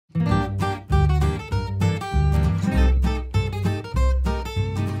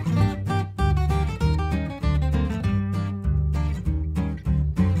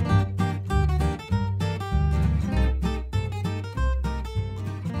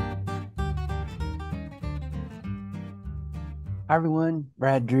Hi, everyone.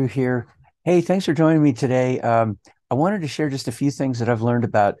 Brad Drew here. Hey, thanks for joining me today. I wanted to share just a few things that I've learned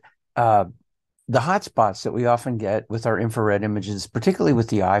about uh, the hotspots that we often get with our infrared images, particularly with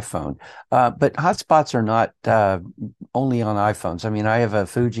the iPhone. But hotspots are not only on iPhones. I mean, I have a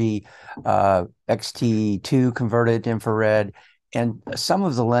Fuji X-T2 converted infrared, and some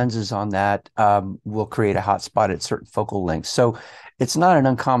of the lenses on that will create a hotspot at certain focal lengths. So it's not an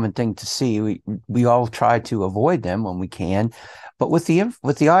uncommon thing to see. We all try to avoid them when we can, but with the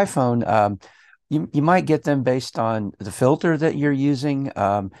iPhone, you might get them based on the filter that you're using.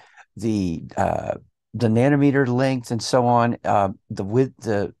 The the nanometer length and so on, the width,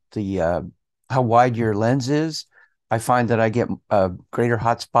 the how wide your lens is. I find that I get greater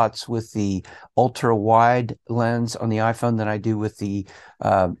hotspots with the ultra wide lens on the iPhone than I do with the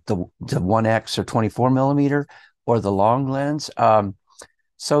 1X or 24 millimeter or the long lens.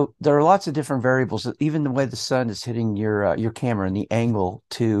 So there are lots of different variables, even the way the sun is hitting your camera and the angle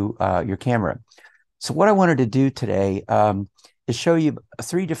to your camera. So what I wanted to do today is show you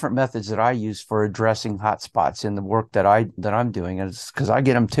three different methods that I use for addressing hotspots in the work that I'm doing. And it's because I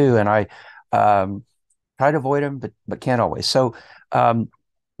get them too, and I try to avoid them, but can't always. So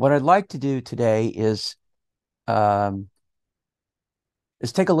what I'd like to do today um,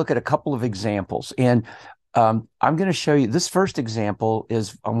 is take a look at a couple of examples. And I'm going to show you this first example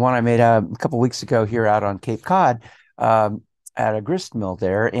is one I made a couple of weeks ago here out on Cape Cod at a grist mill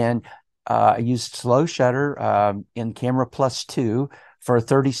there. And I used slow shutter in camera +2 for a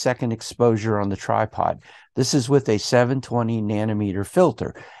 30-second exposure on the tripod. This is with a 720 nanometer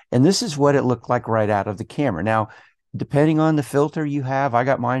filter. And this is what it looked like right out of the camera. Now, depending on the filter you have, I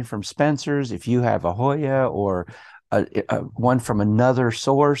got mine from Spencer's. If you have a Hoya or one from another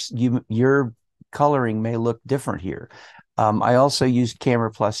source, your coloring may look different here. I also used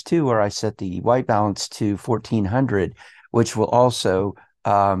camera +2 where I set the white balance to 1400, which will also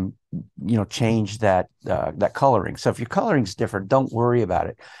change that coloring. So if your coloring is different, don't worry about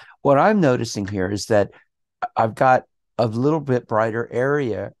it. What I'm noticing here is that I've got a little bit brighter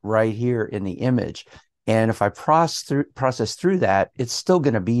area right here in the image. And if I process through that, it's still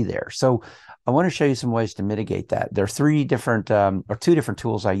going to be there. So I want to show you some ways to mitigate that. There are three different or two different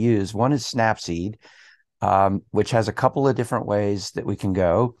tools I use. One is SnapSeed, which has a couple of different ways that we can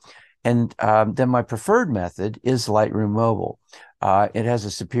go. And then my preferred method is Lightroom Mobile. It has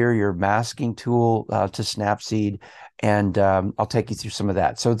a superior masking tool to Snapseed, and I'll take you through some of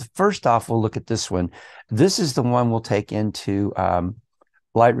that. So first off, we'll look at this one. This is the one we'll take into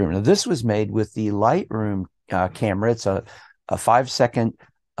Lightroom. Now, this was made with the Lightroom camera. It's a 5-second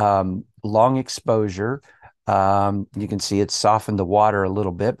long exposure. You can see it's softened the water a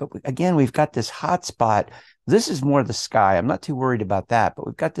little bit, but again, we've got this hot spot. This is more the sky. I'm not too worried about that, but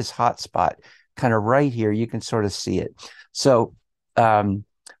we've got this hot spot kind of right here. You can sort of see it. So what I'm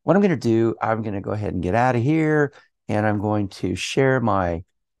going to do, I'm going to go ahead and get out of here, and I'm going to share my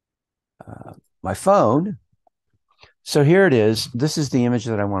my phone. So here it is. This is the image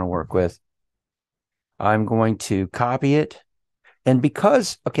that I want to work with. I'm going to copy it. And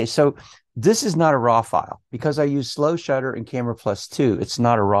okay, so this is not a raw file. Because I use slow shutter and camera +2, it's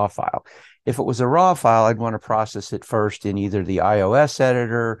not a raw file. If it was a raw file, I'd want to process it first in either the iOS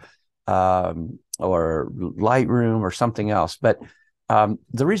editor or Lightroom or something else. But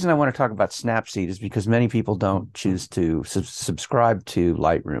the reason I want to talk about Snapseed is because many people don't choose to subscribe to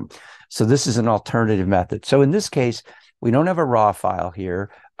Lightroom. So this is an alternative method. So in this case, we don't have a raw file here,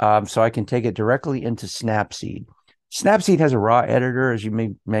 so I can take it directly into Snapseed. Snapseed has a raw editor, as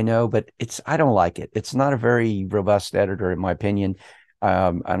you may know, but I don't like it. It's not a very robust editor, in my opinion,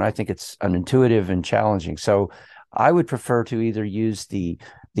 and I think it's unintuitive and challenging. So I would prefer to either use the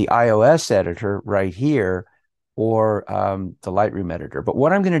iOS editor right here or the Lightroom editor. But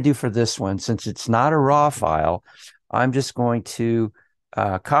what I'm going to do for this one, since it's not a raw file, I'm just going to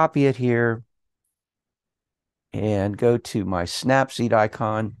copy it here and go to my Snapseed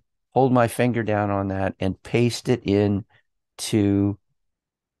icon, hold my finger down on that, and paste it in to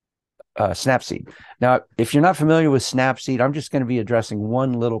Snapseed. Now, if you're not familiar with Snapseed, I'm just going to be addressing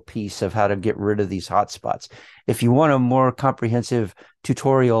one little piece of how to get rid of these hotspots. If you want a more comprehensive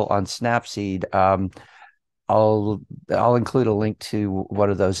tutorial on Snapseed, I'll include a link to one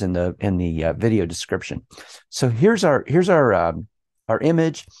of those in the video description. So here's our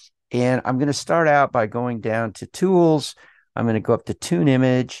image, and I'm going to start out by going down to Tools. I'm going to go up to Tune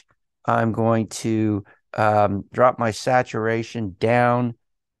Image. I'm going to drop my saturation down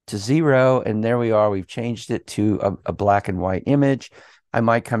to 0, and there we are. We've changed it to a black and white image. I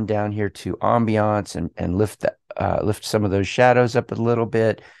might come down here to Ambiance and lift some of those shadows up a little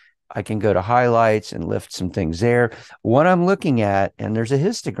bit. I can go to highlights and lift some things there. What I'm looking at, and there's a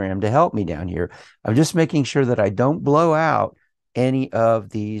histogram to help me down here. I'm just making sure that I don't blow out any of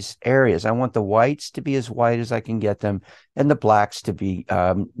these areas. I want the whites to be as white as I can get them, and the blacks to be,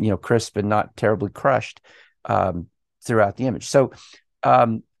 crisp and not terribly crushed throughout the image. So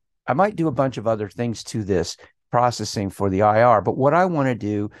I might do a bunch of other things to this processing for the IR, but what I want to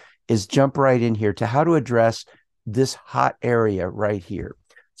do is jump right in here to how to address this hot area right here.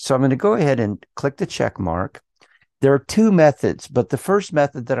 So I'm going to go ahead and click the check mark. There are two methods, but the first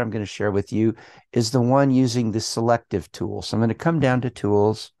method that I'm going to share with you is the one using the selective tool. So I'm going to come down to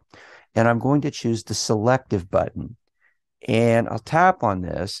tools and I'm going to choose the selective button, and I'll tap on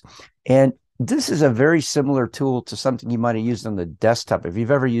this. And this is a very similar tool to something you might have used on the desktop. If you've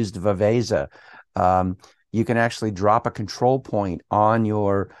ever used Viveza, you can actually drop a control point on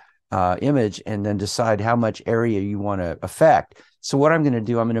your image and then decide how much area you want to affect. So what I'm going to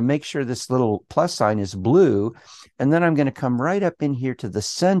do, I'm going to make sure this little plus sign is blue, and then I'm going to come right up in here to the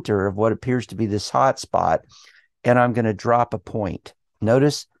center of what appears to be this hotspot, and I'm going to drop a point.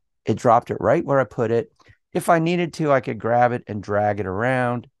 Notice it dropped it right where I put it. If I needed to, I could grab it and drag it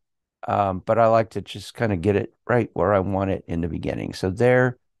around, but I like to just kind of get it right where I want it in the beginning. So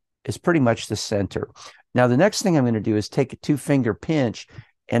there is pretty much the center. Now, the next thing I'm going to do is take a 2-finger pinch,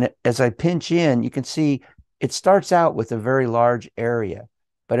 and as I pinch in, you can see it starts out with a very large area,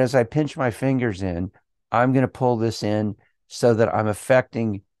 but as I pinch my fingers in, I'm going to pull this in so that I'm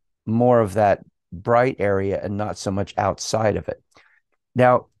affecting more of that bright area and not so much outside of it.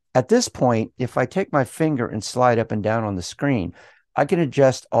 Now, at this point, if I take my finger and slide up and down on the screen, I can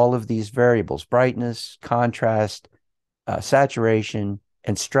adjust all of these variables: brightness, contrast, saturation,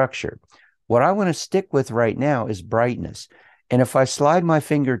 and structure. What I want to stick with right now is brightness. And if I slide my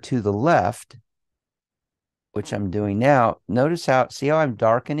finger to the left, which I'm doing now, see how I'm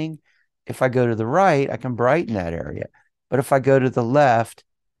darkening? If I go to the right, I can brighten that area. But if I go to the left,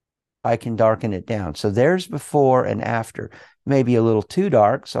 I can darken it down. So there's before and after. Maybe a little too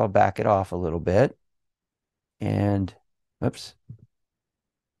dark, so I'll back it off a little bit. And, oops.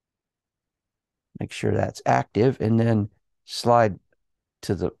 Make sure that's active, and then slide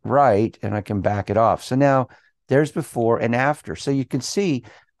to the right, and I can back it off. So now there's before and after. So you can see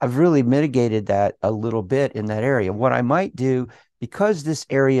I've really mitigated that a little bit in that area. What I might do, because this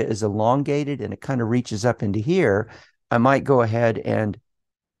area is elongated and it kind of reaches up into here, I might go ahead and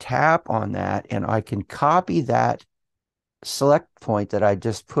tap on that, and I can copy that select point that I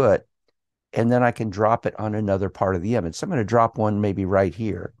just put, and then I can drop it on another part of the image. So I'm going to drop one maybe right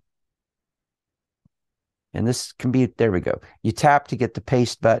here. And this can be, there we go. You tap to get the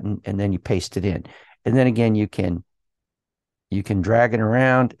paste button, and then you paste it in. And then again, you can drag it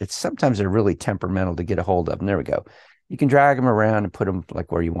around. Sometimes they're really temperamental to get a hold of. And there we go. You can drag them around and put them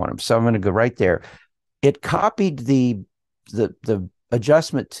like where you want them. So I'm going to go right there. It copied the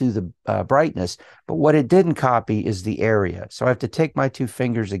adjustment to the brightness, but what it didn't copy is the area. So I have to take my 2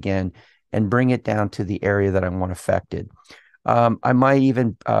 fingers again and bring it down to the area that I want affected. I might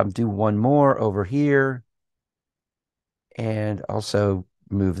even do one more over here, and also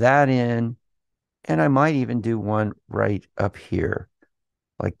move that in. And I might even do one right up here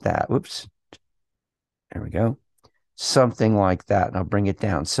like that. Whoops. There we go. Something like that. And I'll bring it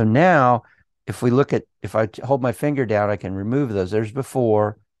down. So now if I hold my finger down, I can remove those. There's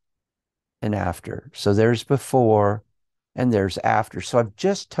before and after. So there's before and there's after. So I've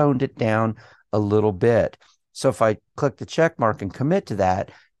just toned it down a little bit. So if I click the check mark and commit to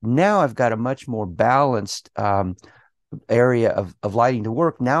that, now I've got a much more balanced area of lighting to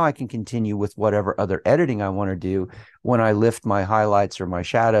work. Now I can continue with whatever other editing I want to do. When I lift my highlights or my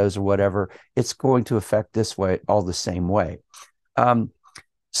shadows or whatever, it's going to affect this way, all the same way.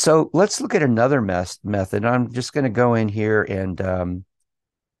 So let's look at another method. I'm just going to go in here and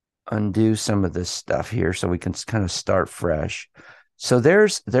undo some of this stuff here so we can kind of start fresh. So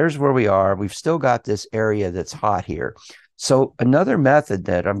there's where we are. We've still got this area that's hot here. So another method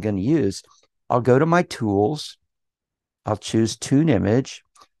that I'm going to use, I'll go to my tools. I'll choose Tune Image.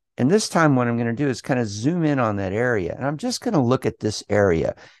 And this time what I'm going to do is kind of zoom in on that area. And I'm just going to look at this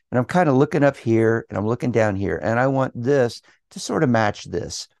area. And I'm kind of looking up here and I'm looking down here. And I want this to sort of match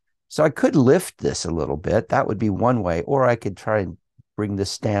this. So I could lift this a little bit. That would be one way. Or I could try and bring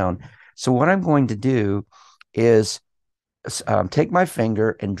this down. So what I'm going to do is take my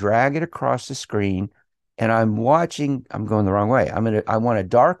finger and drag it across the screen. And I'm going the wrong way. I want to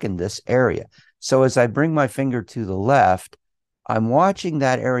darken this area. So as I bring my finger to the left, I'm watching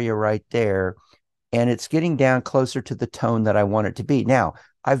that area right there, and it's getting down closer to the tone that I want it to be. Now,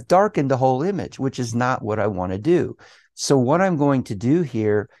 I've darkened the whole image, which is not what I want to do. So what I'm going to do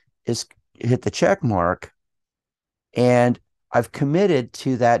here is hit the check mark, and I've committed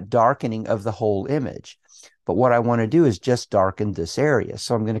to that darkening of the whole image. But what I want to do is just darken this area.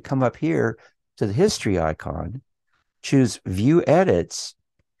 So I'm going to come up here to the history icon, choose View Edits,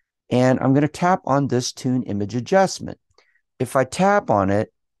 and I'm going to tap on this Tune Image Adjustment. If I tap on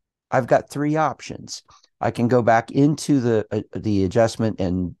it, I've got three options. I can go back into the adjustment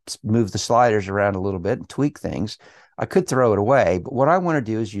and move the sliders around a little bit and tweak things. I could throw it away, but what I want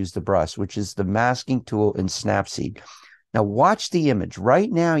to do is use the brush, which is the masking tool in Snapseed. Now watch the image.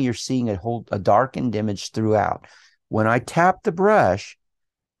 Right now you're seeing a darkened image throughout. When I tap the brush,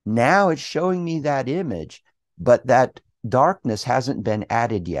 now it's showing me that image, but that darkness hasn't been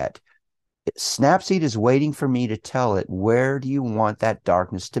added yet. Snapseed is waiting for me to tell it, where do you want that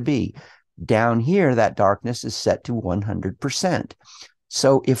darkness to be? Down here, that darkness is set to 100%.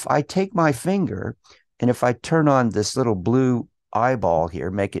 So if I take my finger and if I turn on this little blue eyeball here,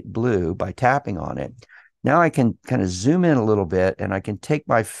 make it blue by tapping on it, now I can kind of zoom in a little bit and I can take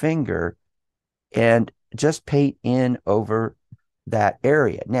my finger and just paint in over that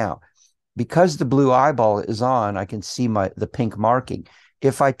area. Now, because the blue eyeball is on, I can see the pink marking.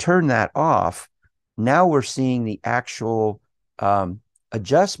 If I turn that off, now we're seeing the actual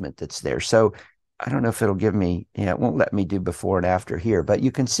adjustment that's there. So I don't know if it'll give me, it won't let me do before and after here, but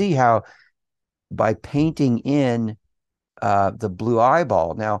you can see how by painting in the blue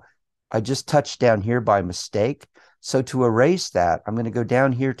eyeball, now I just touched down here by mistake. So to erase that, I'm going to go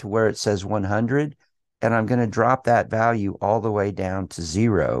down here to where it says 100, and I'm going to drop that value all the way down to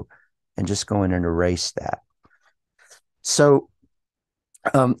 0 and just go in and erase that. So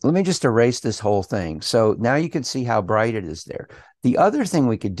let me just erase this whole thing. So now you can see how bright it is there. The other thing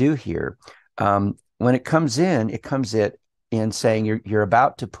we could do here, when it comes in saying you're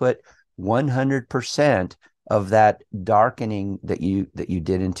about to put 100% of that darkening that you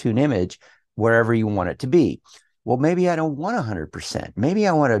did in Tune Image wherever you want it to be. Well, maybe I don't want 100%. Maybe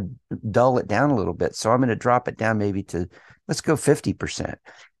I want to dull it down a little bit. So I'm going to drop it down maybe to, let's go 50%.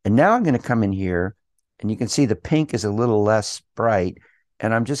 And now I'm going to come in here and you can see the pink is a little less bright.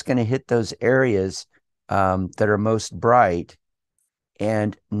 And I'm just going to hit those areas that are most bright.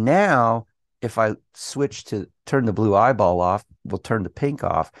 And now if I switch to turn the blue eyeball off, we'll turn the pink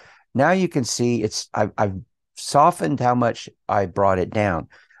off. Now you can see I've softened how much I brought it down.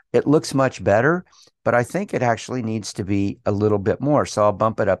 It looks much better, but I think it actually needs to be a little bit more. So I'll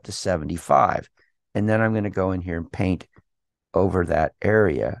bump it up to 75. And then I'm going to go in here and paint over that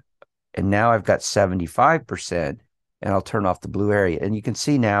area. And now I've got 75%, and I'll turn off the blue area. And you can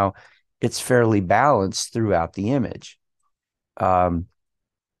see now it's fairly balanced throughout the image.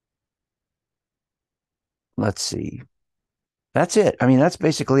 Let's see. That's it. I mean, that's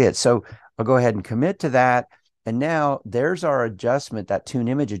basically it. So I'll go ahead and commit to that. And now there's our adjustment, that Tune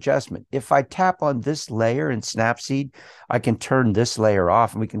Image adjustment. If I tap on this layer in Snapseed, I can turn this layer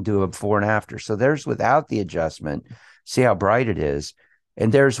off and we can do a before and after. So there's without the adjustment. See how bright it is.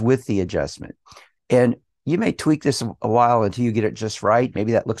 And there's with the adjustment. And you may tweak this a while until you get it just right.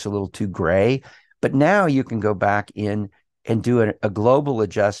 Maybe that looks a little too gray. But now you can go back in and do a global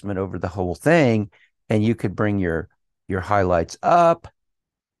adjustment over the whole thing. And you could bring your highlights up.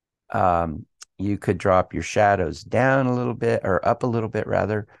 You could drop your shadows down a little bit, or up a little bit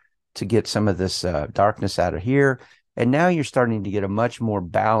rather, to get some of this darkness out of here. And now you're starting to get a much more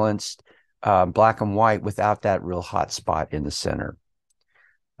balanced black and white without that real hot spot in the center.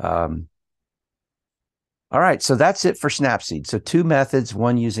 All right, so that's it for Snapseed. So two methods,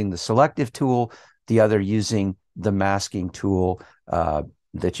 one using the selective tool, the other using the masking tool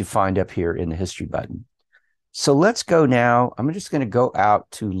that you find up here in the history button. So let's go now. I'm just going to go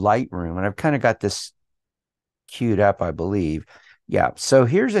out to Lightroom, and I've kind of got this queued up, I believe. Yeah, so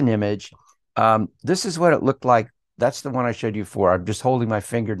here's an image. This is what it looked like. That's the one I showed you before. I'm just holding my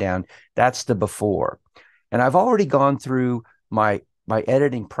finger down. That's the before. And I've already gone through my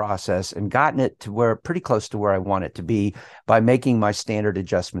editing process and gotten it to where pretty close to where I want it to be by making my standard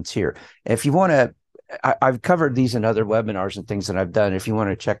adjustments here. If you want to, I've covered these in other webinars and things that I've done. If you want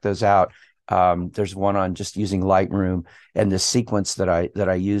to check those out, there's one on just using Lightroom and the sequence that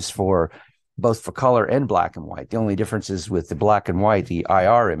I use for both for color and black and white. The only difference is with the black and white, the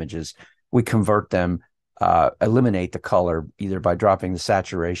IR images, we convert them, eliminate the color either by dropping the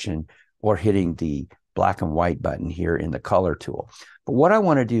saturation or hitting the black and white button here in the color tool. But what I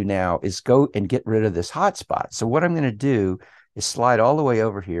want to do now is go and get rid of this hotspot. So what I'm going to do is slide all the way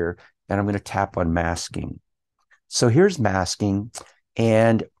over here, and I'm going to tap on masking. So here's masking.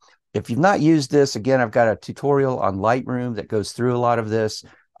 And if you've not used this, again, I've got a tutorial on Lightroom that goes through a lot of this.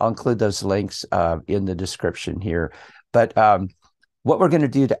 I'll include those links in the description here. But what we're going to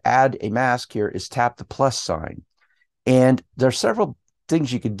do to add a mask here is tap the plus sign. And there's several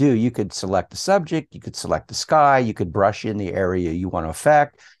things you could do. You could select the subject, you could select the sky, you could brush in the area you want to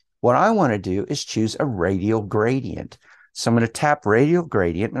affect. What I want to do is choose a radial gradient. So I'm going to tap radial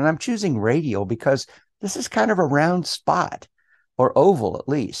gradient, and I'm choosing radial because this is kind of a round spot, or oval at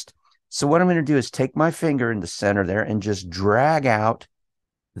least. So what I'm going to do is take my finger in the center there and just drag out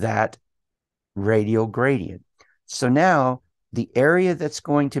that radial gradient. So now the area that's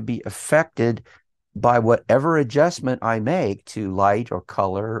going to be affected by whatever adjustment I make to light or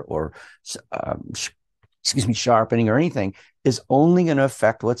color or sharpening or anything is only going to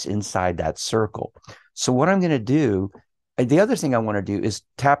affect what's inside that circle. So what I'm going to do, the other thing I want to do is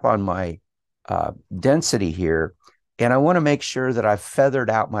tap on my density here, and I want to make sure that I've feathered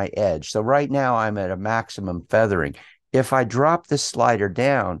out my edge. So right now I'm at a maximum feathering. If I drop this slider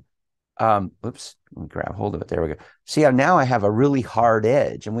down, oops, let me grab hold of it. There we go. See how now I have a really hard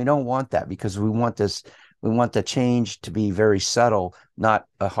edge, and we don't want that because we want the change to be very subtle, not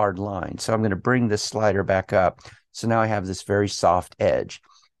a hard line. So I'm going to bring this slider back up. So now I have this very soft edge.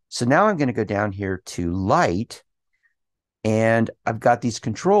 So now I'm going to go down here to light, and I've got these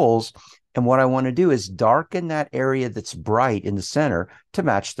controls. And what I want to do is darken that area that's bright in the center to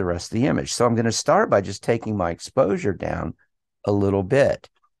match the rest of the image. So I'm going to start by just taking my exposure down a little bit.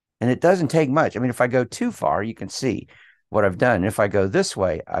 And it doesn't take much. I mean, if I go too far, you can see what I've done. If I go this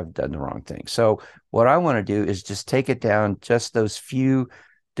way, I've done the wrong thing. So what I want to do is just take it down just those few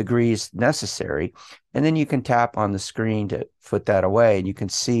degrees necessary. And then you can tap on the screen to put that away. And you can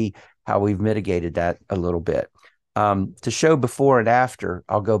see how we've mitigated that a little bit. To show before and after,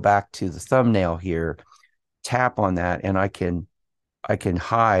 I'll go back to the thumbnail here, tap on that, and I can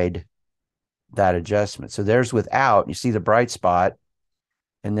hide that adjustment. So there's without, you see the bright spot.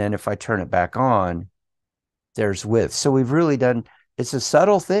 And then if I turn it back on, there's with. So we've really done, it's a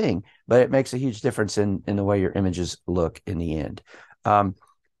subtle thing, but it makes a huge difference in the way your images look in the end.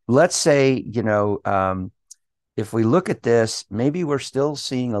 Let's say, if we look at this, maybe we're still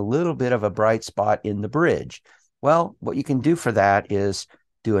seeing a little bit of a bright spot in the bridge. Well, what you can do for that is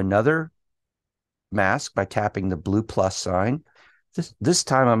do another mask by tapping the blue plus sign. This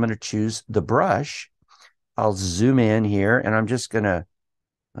time I'm going to choose the brush. I'll zoom in here, and I'm just going to,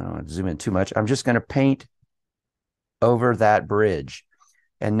 I don't want to zoom in too much. I'm just going to paint over that bridge.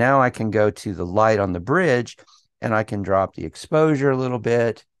 And now I can go to the light on the bridge, and I can drop the exposure a little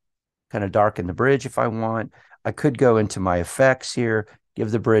bit, kind of darken the bridge if I want. I could go into my effects here,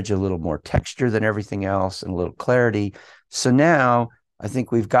 give the bridge a little more texture than everything else and a little clarity. So now I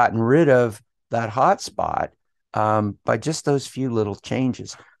think we've gotten rid of that hotspot by just those few little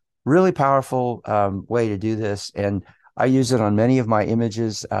changes. Really powerful way to do this. And I use it on many of my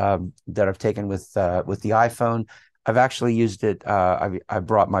images that I've taken with the iPhone. I've actually used it. I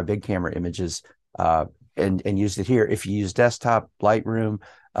brought my big camera images and used it here. If you use desktop Lightroom,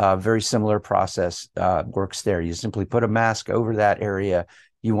 very similar process works there. You simply put a mask over that area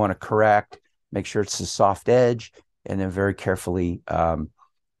you want to correct, make sure it's a soft edge, and then very carefully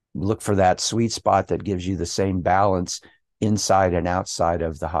look for that sweet spot that gives you the same balance inside and outside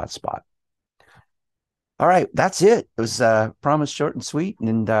of the hotspot. All right, that's it. It was promised short and sweet,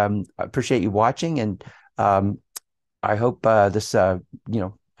 and I appreciate you watching. And I hope this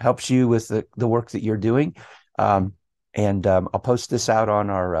helps you with the work that you're doing. And I'll post this out on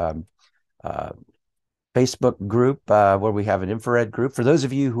our Facebook group where we have an infrared group. For those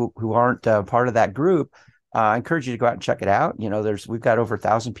of you who aren't part of that group, I encourage you to go out and check it out. We've got over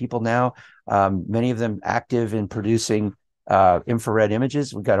 1,000 people now, many of them active in producing infrared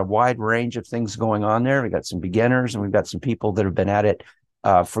images. We've got a wide range of things going on there. We've got some beginners, and we've got some people that have been at it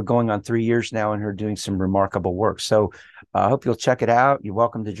for going on 3 years now and are doing some remarkable work. So I hope you'll check it out. You're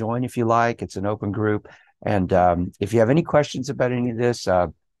welcome to join if you like. It's an open group. And if you have any questions about any of this, I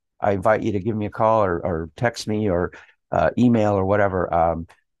invite you to give me a call or text me or email or whatever.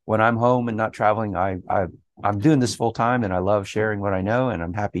 When I'm home and not traveling, I'm doing this full time, and I love sharing what I know, and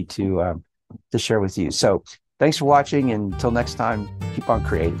I'm happy to share with you. So thanks for watching, and until next time, keep on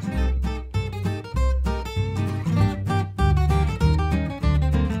creating.